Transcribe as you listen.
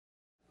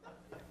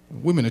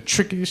Women are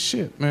tricky as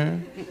shit,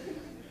 man.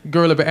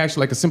 Girl ever ask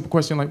you like a simple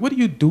question like, what are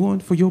you doing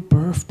for your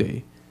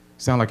birthday?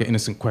 Sound like an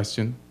innocent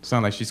question.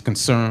 Sound like she's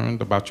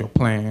concerned about your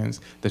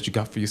plans that you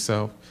got for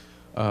yourself.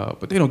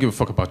 But they don't give a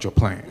fuck about your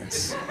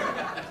plans.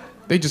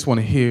 They just want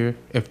to hear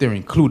if they're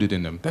included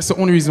in them. That's the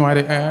only reason why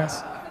they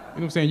ask. You know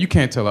what I'm saying? You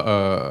can't tell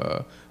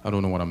her, I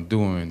don't know what I'm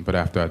doing, but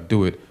after I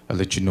do it, I'll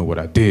let you know what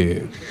I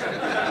did.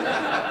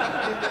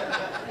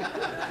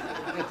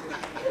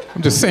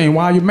 I'm just saying,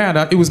 why are you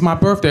mad? It was my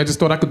birthday. I just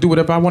thought I could do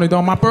whatever I wanted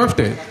on my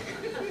birthday.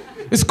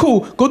 It's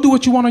cool. Go do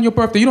what you want on your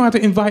birthday. You don't have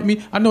to invite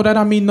me. I know that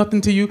I mean nothing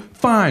to you.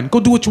 Fine. Go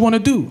do what you want to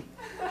do.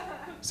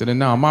 So then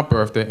now on my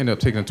birthday, I ended up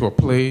taking her to a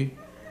play.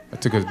 I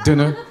took her to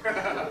dinner.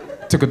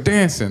 Took her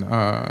dancing.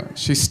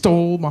 She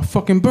stole my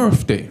fucking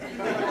birthday.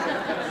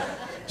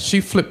 She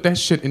flipped that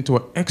shit into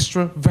an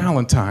extra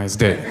Valentine's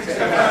Day.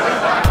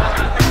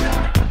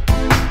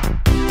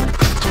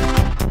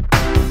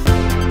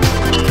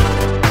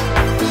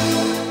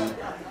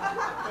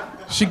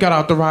 She got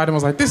out the ride and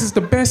was like, this is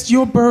the best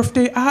your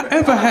birthday I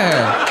ever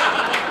had.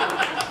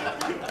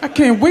 I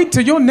can't wait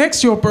till your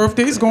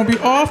birthday is gonna be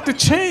off the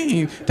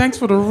chain. Thanks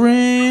for the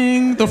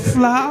ring, the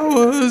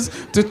flowers,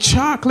 the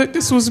chocolate.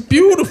 This was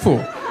beautiful.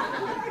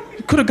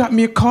 You could have got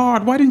me a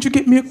card. Why didn't you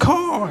get me a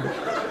card?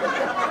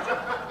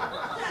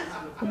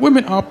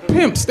 Women are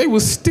pimps. They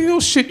will steal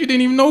shit you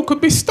didn't even know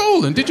could be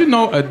stolen. Did you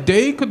know a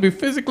day could be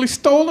physically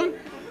stolen?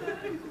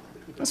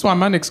 That's why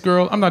my next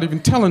girl, I'm not even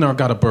telling her I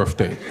got a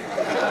birthday.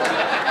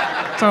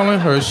 Telling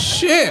her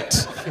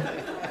shit.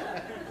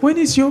 When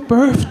is your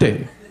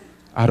birthday?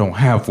 I don't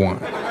have one.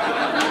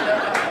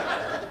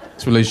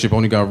 This relationship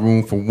only got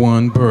room for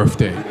one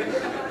birthday.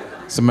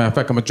 As a matter of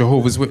fact, I'm a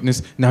Jehovah's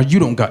Witness. Now you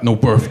don't got no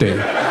birthday.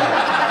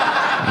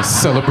 You're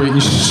celebrating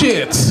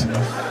shit.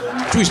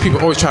 Jewish people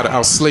always try to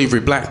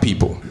out-slavery black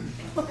people.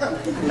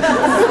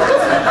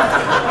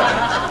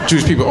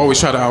 Jewish people always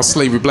try to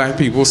out-slavery black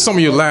people. Some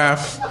of you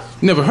laugh.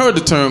 Never heard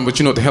the term, but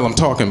you know what the hell I'm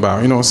talking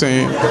about. You know what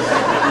I'm saying?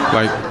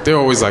 Like, they're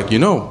always like, you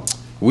know,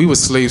 we were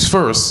slaves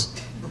first.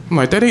 I'm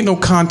like, that ain't no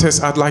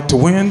contest I'd like to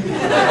win.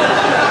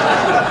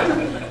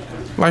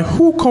 Like,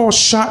 who calls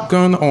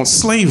shotgun on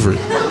slavery?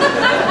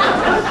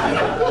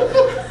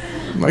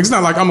 Like, it's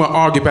not like I'm gonna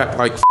argue back,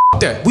 like, F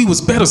that, we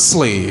was better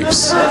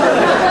slaves.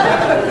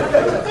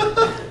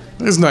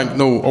 There's like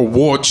no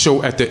award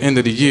show at the end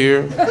of the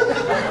year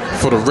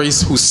for the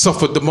race who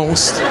suffered the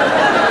most.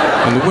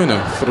 And the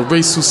winner for the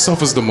race who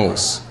suffers the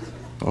most.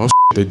 Oh,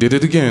 they did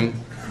it again.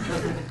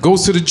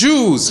 Goes to the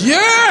Jews.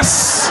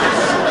 Yes!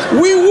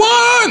 We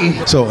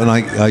won! So, and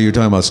you're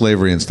talking about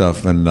slavery and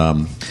stuff, and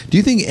do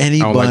you think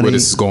anybody... I don't like where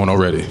this is going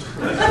already.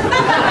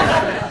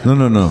 No.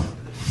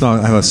 No,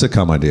 I have a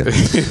sitcom idea.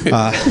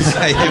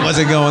 It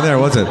wasn't going there,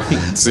 was it?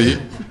 See?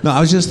 No, I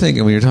was just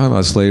thinking, when you're talking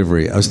about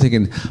slavery, I was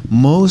thinking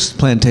most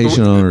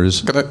plantation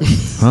owners...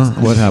 Huh?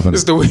 What happened?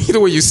 It's the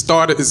way you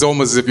started is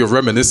almost as if you're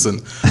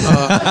reminiscing. Slavery.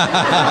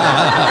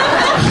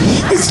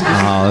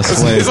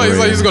 It's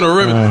like he's gonna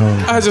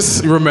reminisce. I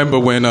just remember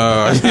when...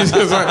 he's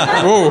just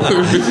like, whoa.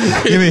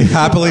 You mean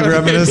happily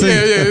reminiscing?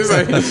 Yeah, it's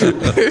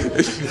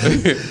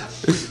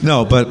like...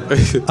 No, but...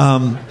 I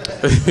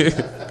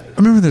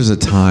remember there's a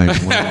time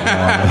when...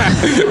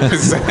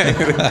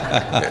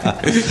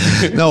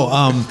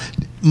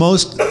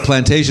 most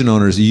plantation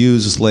owners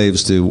use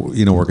slaves to,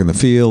 work in the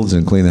fields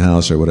and clean the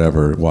house or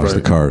whatever, wash the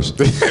cars.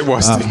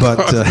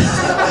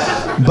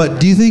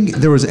 But do you think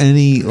there was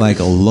any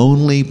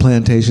lonely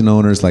plantation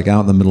owners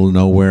out in the middle of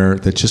nowhere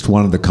that just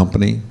wanted the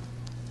company?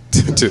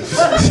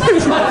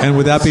 And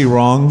would that be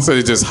wrong? So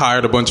they just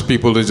hired a bunch of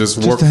people to just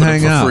work for them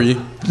for free?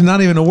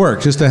 Not even to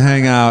work, just to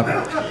hang out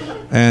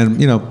and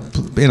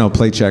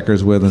play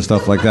checkers with and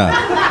stuff like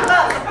that.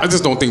 I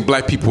just don't think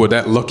black people were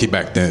that lucky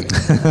back then to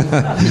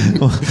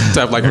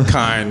have a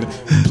kind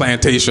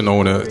plantation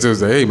owner.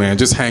 Just say, hey man,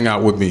 just hang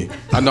out with me.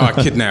 I know I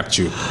kidnapped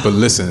you, but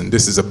listen,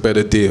 this is a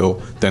better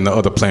deal than the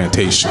other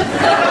plantation.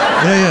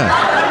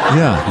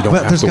 Yeah. You don't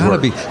have there's to gotta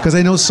work. be, because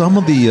I know some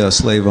of the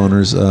slave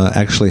owners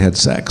actually had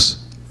sex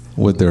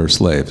with their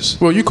slaves.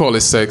 Well, you call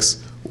it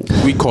sex.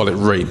 We call it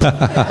rape. The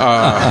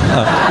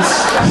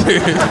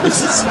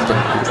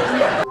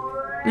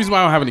reason why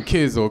I don't have any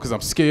kids though, because I'm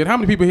scared. How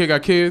many people here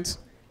got kids?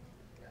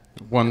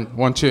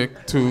 One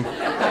chick, two. All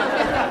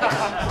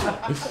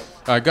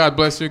right, God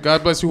bless you.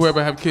 God bless you,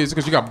 whoever have kids,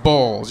 because you got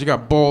balls. You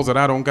got balls that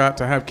I don't got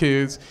to have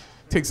kids. It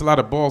takes a lot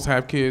of balls to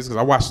have kids, because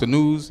I watch the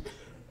news.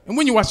 And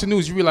when you watch the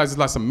news, you realize there's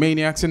lots of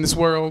maniacs in this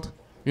world.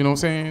 You know what I'm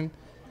saying?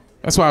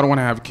 That's why I don't want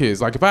to have kids.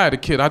 Like, if I had a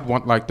kid, I'd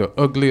want, the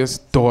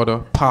ugliest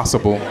daughter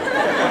possible.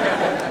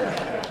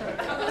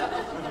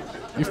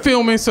 You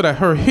feel me? So that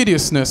her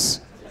hideousness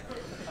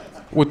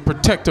would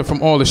protect her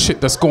from all the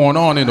shit that's going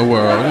on in the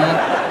world, you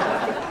know?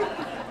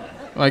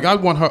 I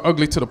want her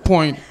ugly to the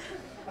point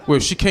where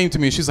if she came to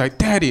me and she's like,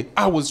 Daddy,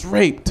 I was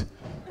raped.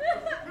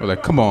 We're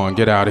like, come on,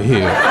 get out of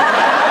here.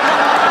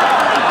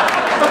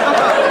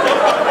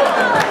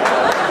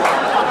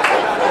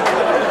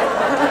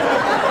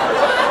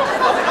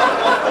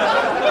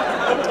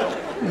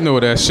 You know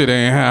that shit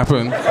ain't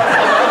happened.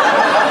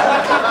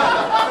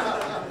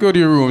 Go to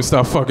your room and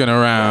stop fucking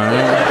around. You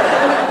know?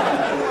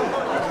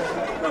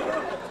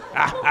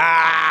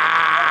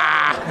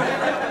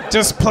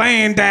 Just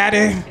playing,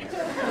 daddy.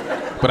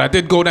 But I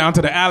did go down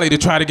to the alley to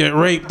try to get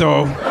raped,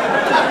 though.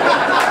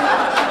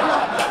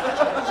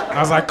 I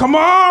was like, come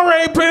on,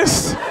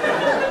 rapist.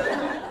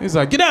 He's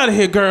like, get out of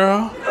here,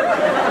 girl.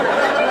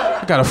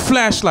 I got a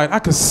flashlight. I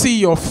can see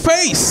your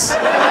face.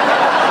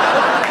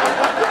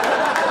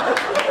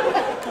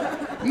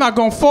 I'm not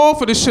gonna fall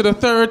for this shit a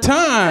third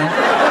time.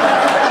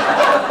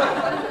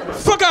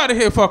 Fuck out of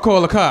here before I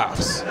call the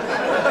cops.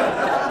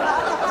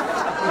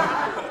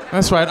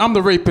 That's right, I'm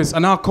the rapist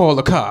and I'll call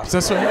the cops.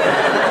 That's right.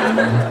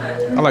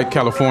 I like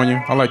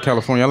California. I like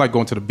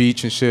going to the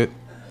beach and shit.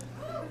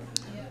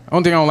 The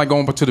only thing I don't like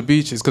going to the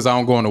beach is because I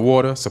don't go in the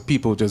water, so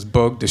people just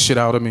bug the shit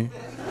out of me.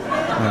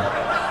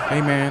 Like,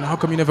 hey man, how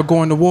come you never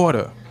go in the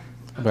water?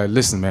 I'm like,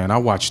 listen man, I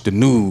watch the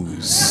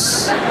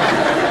news.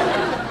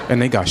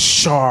 And they got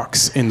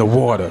sharks in the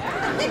water.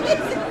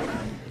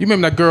 You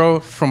remember that girl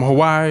from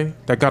Hawaii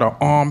that got her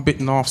arm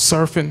bitten off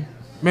surfing?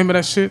 Remember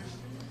that shit?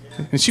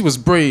 And she was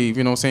brave,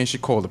 you know what I'm saying? She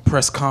called a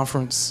press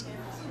conference.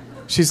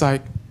 She's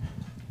like,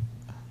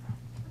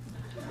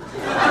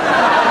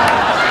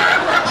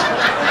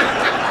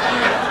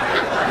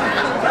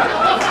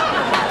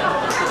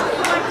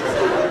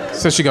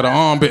 said she got her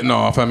arm bitten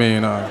off. I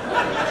mean,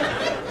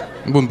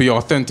 it wouldn't be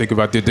authentic if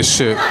I did this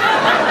shit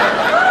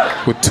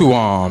with 2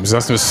 arms.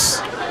 That's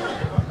just...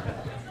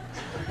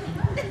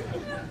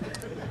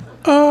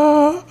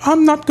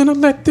 I'm not gonna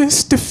let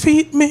this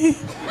defeat me.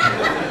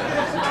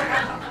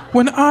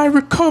 When I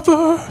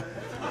recover,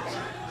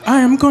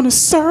 I am gonna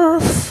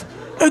surf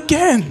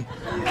again.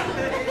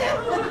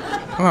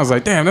 And I was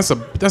like, damn, that's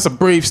a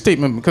brave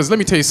statement, because let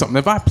me tell you something.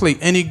 If I play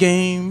any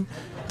game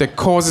that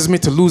causes me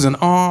to lose an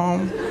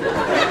arm,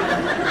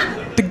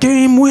 the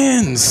game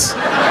wins.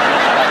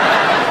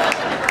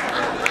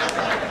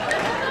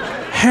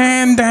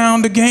 Hand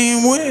down, the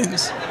game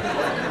wins.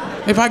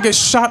 If I get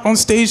shot on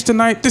stage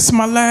tonight, this is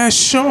my last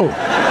show.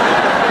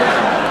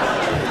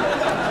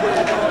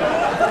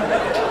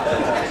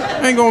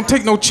 I ain't gonna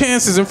take no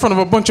chances in front of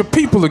a bunch of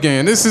people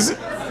again. This is...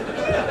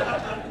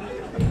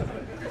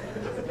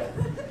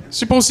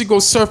 Supposed to go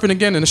surfing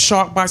again and the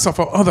shark bites off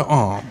her other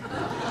arm.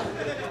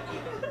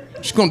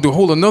 She's gonna do a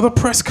whole another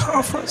press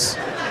conference.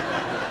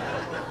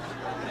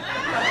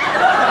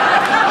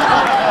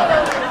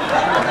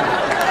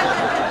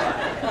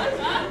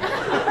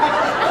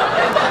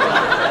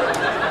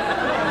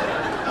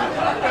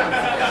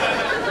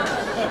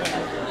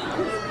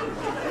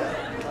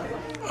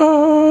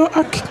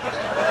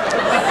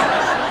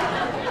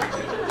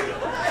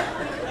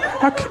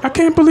 I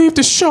can't believe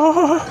the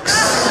sharks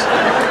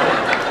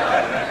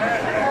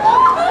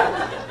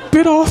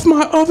bit off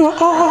my other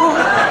arm.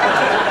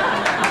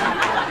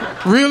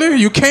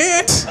 Really? You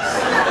can't?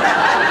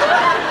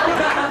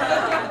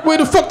 Where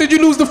the fuck did you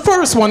lose the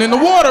first one? In the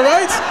water,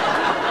 right?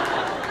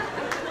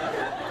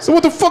 So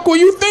what the fuck were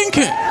you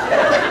thinking?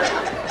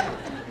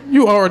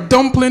 You are a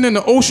dumpling and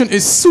the ocean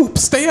is soup.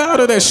 Stay out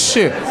of that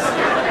shit.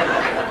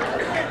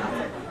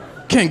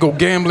 Can't go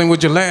gambling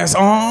with your last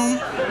arm.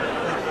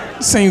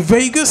 This ain't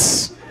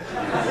Vegas.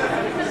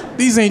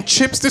 These ain't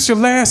chips. This your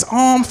last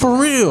arm for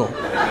real.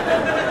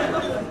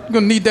 You're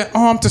gonna need that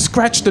arm to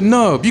scratch the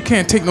nub. You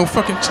can't take no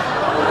fucking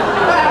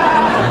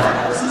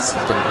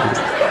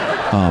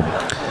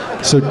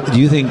So do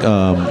you think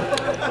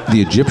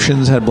the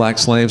Egyptians had black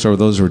slaves, or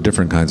those were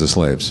different kinds of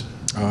slaves?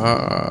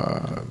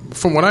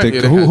 From what I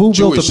hear, who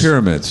built the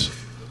pyramids?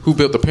 Who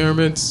built the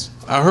pyramids?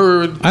 I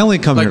heard... I only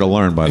come here to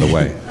learn, by the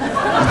way.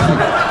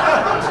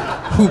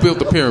 Who built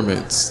the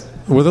pyramids?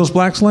 Were those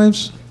black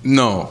slaves?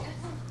 No.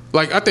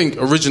 Like, I think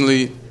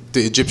originally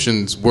the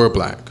Egyptians were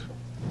black.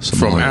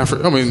 From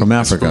Africa. I mean, from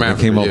Africa.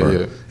 They came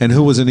over. Yeah. And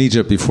who was in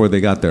Egypt before they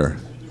got there?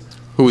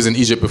 Who was in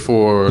Egypt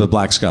before... The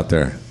blacks got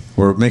there.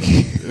 We're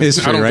making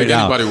history I don't right think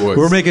now. anybody was.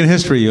 We're making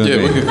history, you and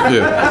me.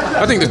 Yeah.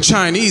 I think the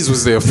Chinese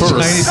was there first.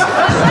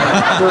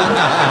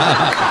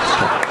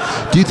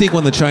 Do you think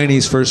when the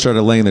Chinese first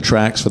started laying the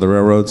tracks for the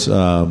railroads,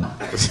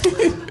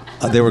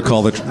 they were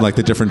called like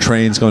the different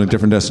trains going to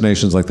different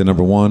destinations, like the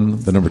number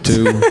 1, the number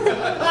 2,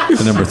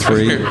 the number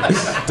 3?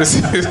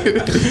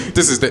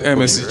 This is the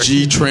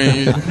MSG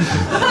train.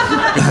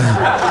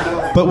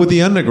 But with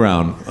the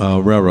underground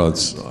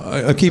railroads,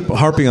 I keep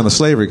harping on the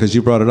slavery because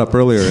you broued it up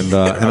earlier, and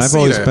I've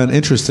always been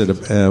interested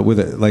with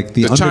it. Like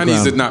the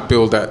Chinese did not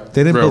build that.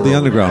 They didn't build the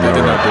underground railroad.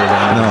 They did not build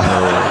that. No,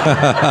 it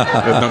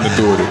had nothing to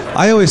do with it.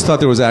 I always thought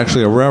there was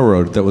actually a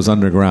railroad that was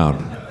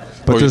underground,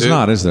 but there's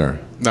not, is there?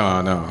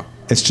 No.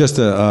 It's just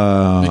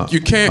a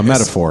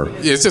metaphor.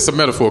 Yeah, it's just a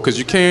metaphor because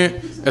you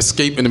can't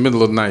escape in the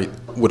middle of the night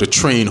with a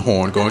train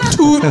horn going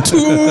toot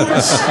toot.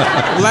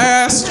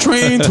 Last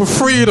train to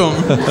freedom.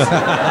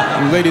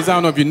 Ladies, I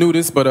don't know if you knew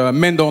this, but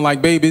men don't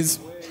like babies.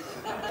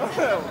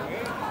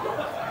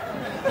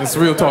 It's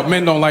real talk.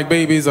 Men don't like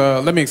babies.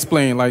 Let me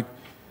explain. Like,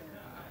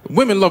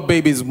 women love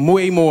babies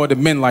way more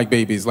than men like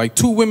babies. Like,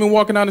 2 women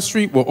walking down the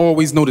street will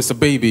always notice a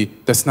baby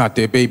that's not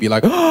their baby.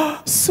 Like, oh,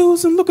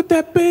 Susan, look at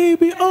that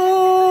baby.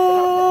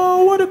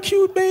 Oh, what a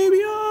cute baby.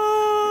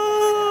 Oh.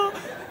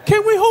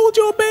 can we hold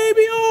your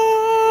baby? Oh.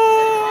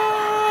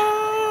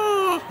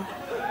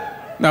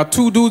 Now,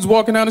 two dudes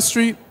walking down the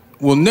street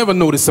will never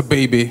notice a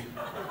baby.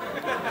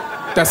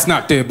 That's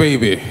not their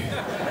baby.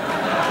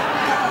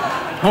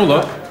 Hold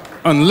up.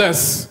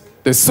 Unless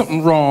there's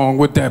something wrong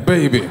with that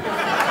baby.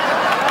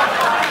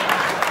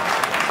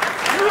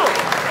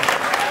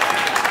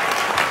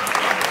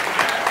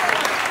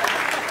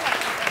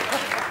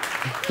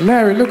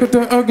 Larry, look at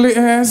the ugly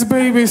ass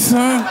baby,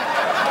 son.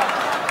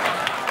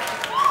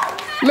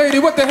 Lady,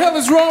 what the hell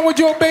is wrong with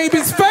your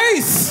baby's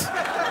face?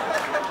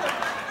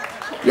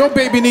 Your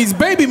baby needs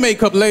baby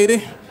makeup,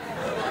 lady.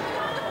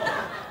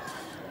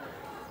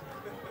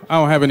 I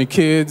don't have any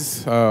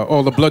kids.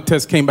 All the blood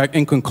tests came back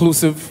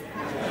inconclusive.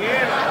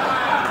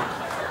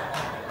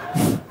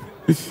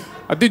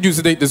 I did used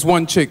to date this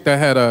one chick that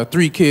had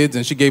 3 kids,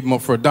 and she gave them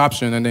up for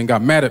adoption and then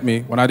got mad at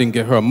me when I didn't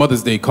get her a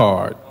Mother's Day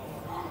card.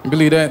 You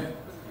believe that?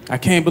 I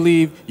can't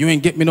believe you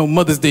ain't get me no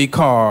Mother's Day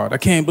card. I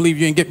can't believe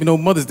you ain't get me no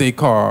Mother's Day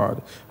card.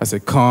 I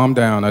said, calm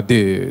down, I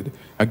did.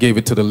 I gave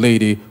it to the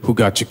lady who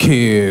got your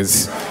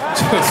kids.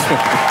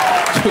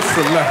 Just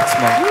relax,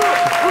 man.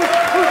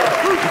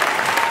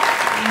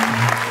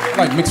 I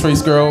like mixed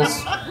race girls.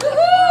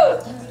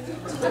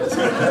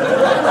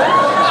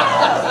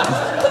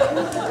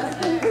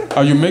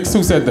 Are you mixed?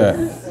 Who said that?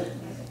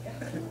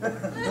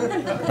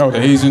 Oh,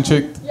 the Asian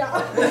chick? Yeah.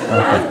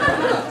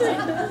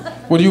 Okay.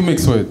 What do you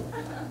mix with?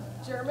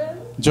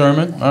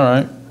 German? All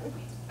right.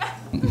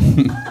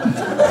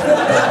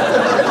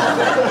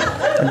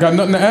 I got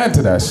nothing to add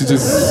to that. She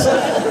just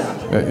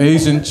an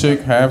Asian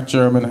chick, half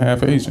German,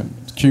 half Asian.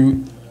 It's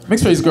cute.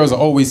 Mixed race girls are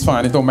always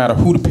fine. It don't matter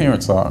who the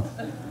parents are.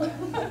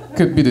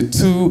 Could be the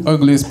 2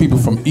 ugliest people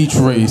from each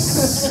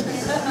race.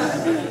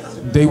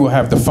 They will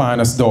have the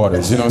finest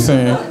daughters, you know what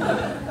I'm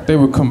saying? They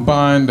will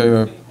combine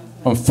their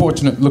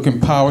unfortunate looking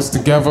powers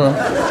together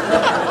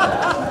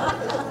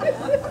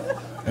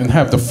and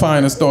have the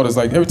finest daughters.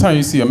 Like every time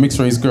you see a mixed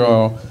race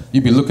girl,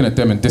 you be looking at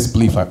them in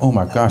disbelief like, oh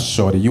my gosh,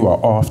 shorty, you are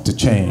off the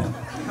chain.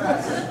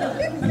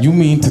 You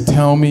mean to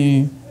tell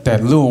me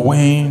that Lil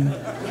Wayne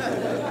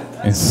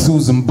and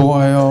Susan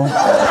Boyle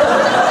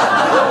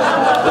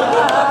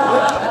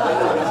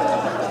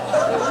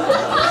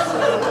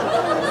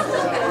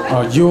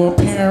are your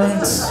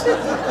parents? God.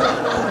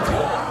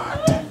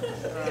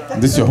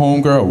 This your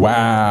homegirl?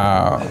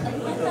 Wow.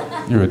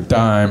 You're a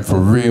dime for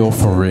real,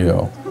 for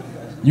real.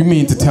 You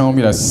mean to tell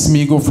me that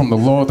Smeagol from The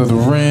Lord of the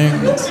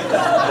Rings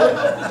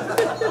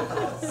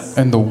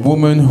and the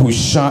woman who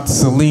shot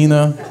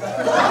Selena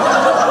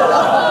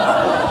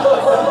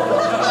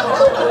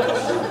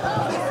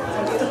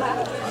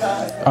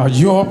are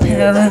your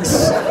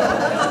parents?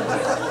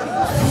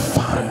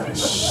 Fine as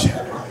shit.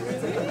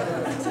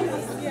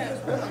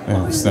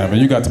 Man,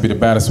 you got to be the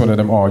baddest one of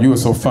them all. You are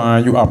so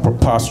fine, you are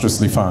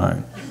preposterously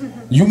fine.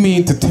 You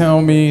mean to tell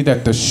me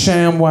that the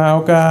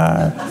ShamWow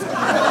guy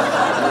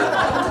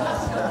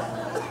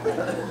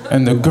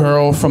and the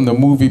girl from the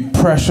movie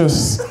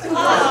Precious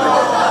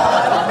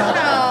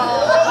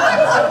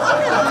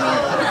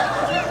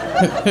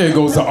here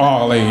goes to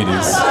all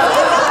ladies.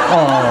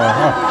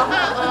 Oh.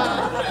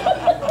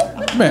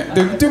 Man,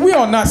 did we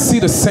all not see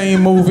the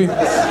same movie?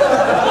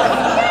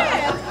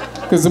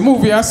 Because the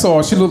movie I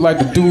saw, she looked like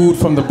the dude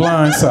from The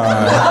Blind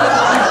Side.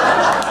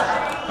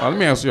 Let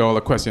me ask you all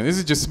a question. Is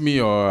it just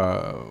me,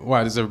 or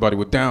why does everybody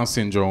with Down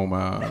syndrome?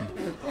 I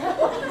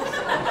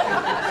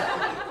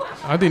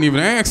didn't even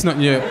ask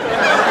nothing yet.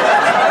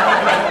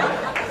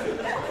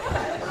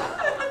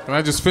 Can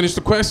I just finish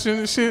the question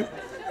and shit?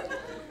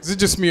 Is it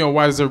just me, or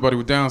why does everybody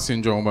with Down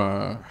syndrome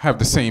have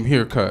the same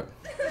haircut?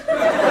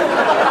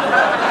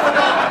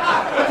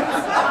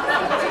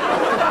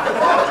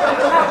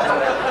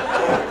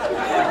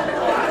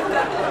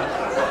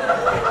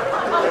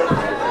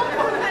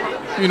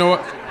 You know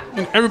what?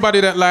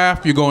 Everybody that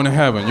laughed, you're going to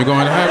heaven. You're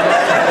going to heaven.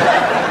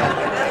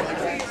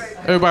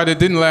 Everybody that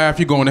didn't laugh,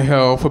 you're going to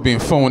hell for being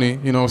phony.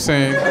 You know what I'm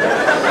saying?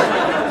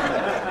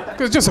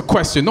 It's just a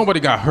question. Nobody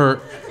got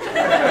hurt.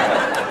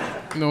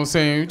 You know what I'm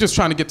saying? We're just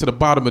trying to get to the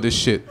bottom of this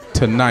shit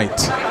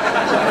tonight.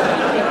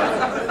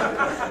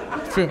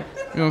 You know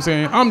what I'm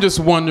saying? I'm just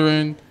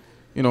wondering,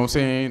 you know what I'm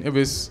saying, if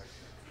it's,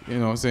 you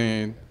know what I'm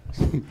saying,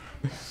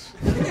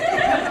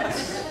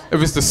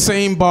 if it's the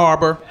same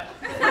barber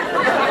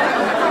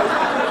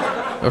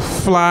that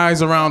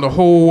flies around the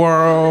whole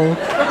world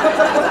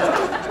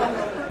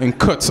and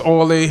cuts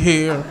all their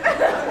hair.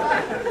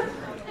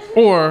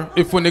 Or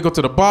if when they go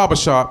to the barber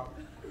shop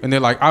and they're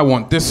like, I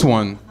want this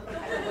one.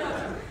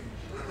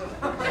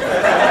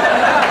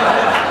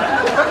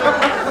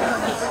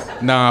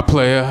 Nah,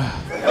 player.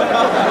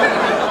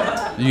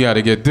 You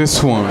gotta get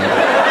this one.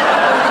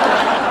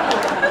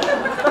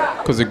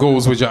 Cause it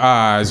goes with your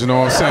eyes, you know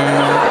what I'm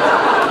saying?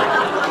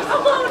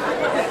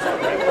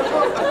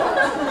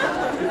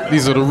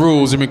 These are the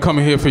rules. You've been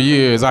coming here for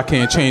years. I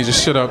can't change this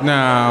shit up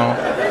now.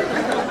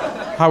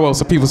 How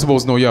else are people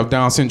supposed to know you have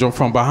Down syndrome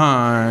from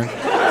behind?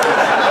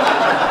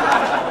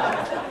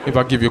 If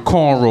I give you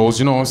cornrows,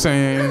 you know what I'm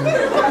saying?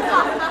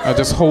 I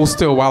just hold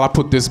still while I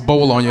put this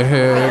bowl on your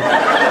head.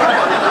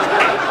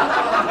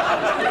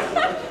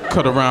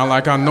 cut around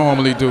like I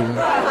normally do.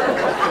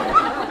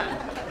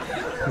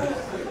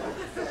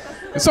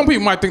 And some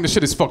people might think the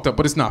shit is fucked up,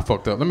 but it's not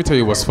fucked up. Let me tell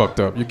you what's fucked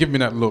up. You give me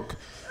that look.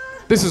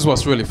 This is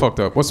what's really fucked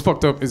up. What's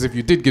fucked up is if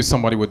you did give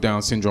somebody with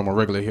Down syndrome a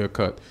regular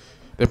haircut,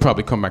 they'd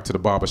probably come back to the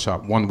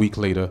barbershop 1 week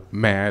later,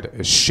 mad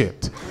as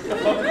shit.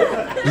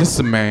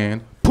 Listen,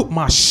 man, put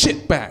my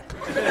shit back.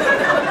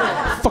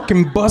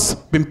 Fucking bus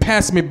been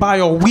passing me by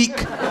all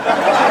week.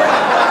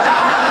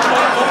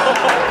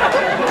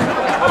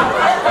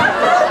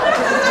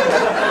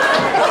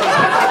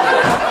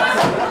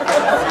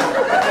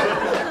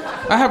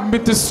 I haven't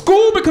been to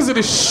school because of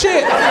this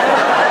shit.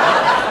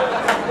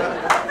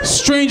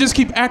 Strangers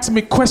keep asking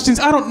me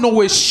questions. I don't know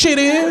where shit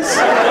is.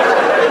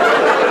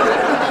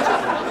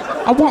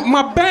 I want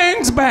my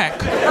bangs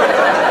back.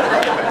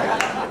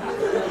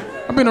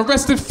 I've been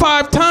arrested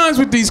 5 times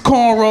with these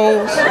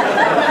cornrows.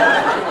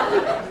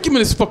 Give me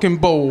this fucking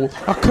bowl.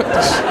 I'll cut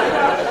this.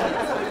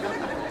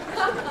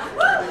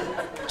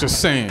 Just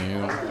saying, you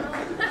know.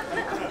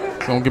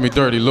 Don't give me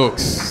dirty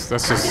looks.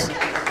 That's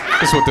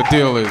what the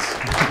deal is.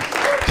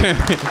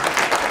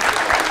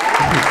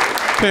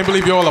 Can't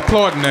believe you're all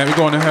applauding that. We're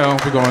going to hell.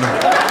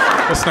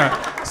 Let's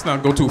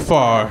not go too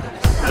far.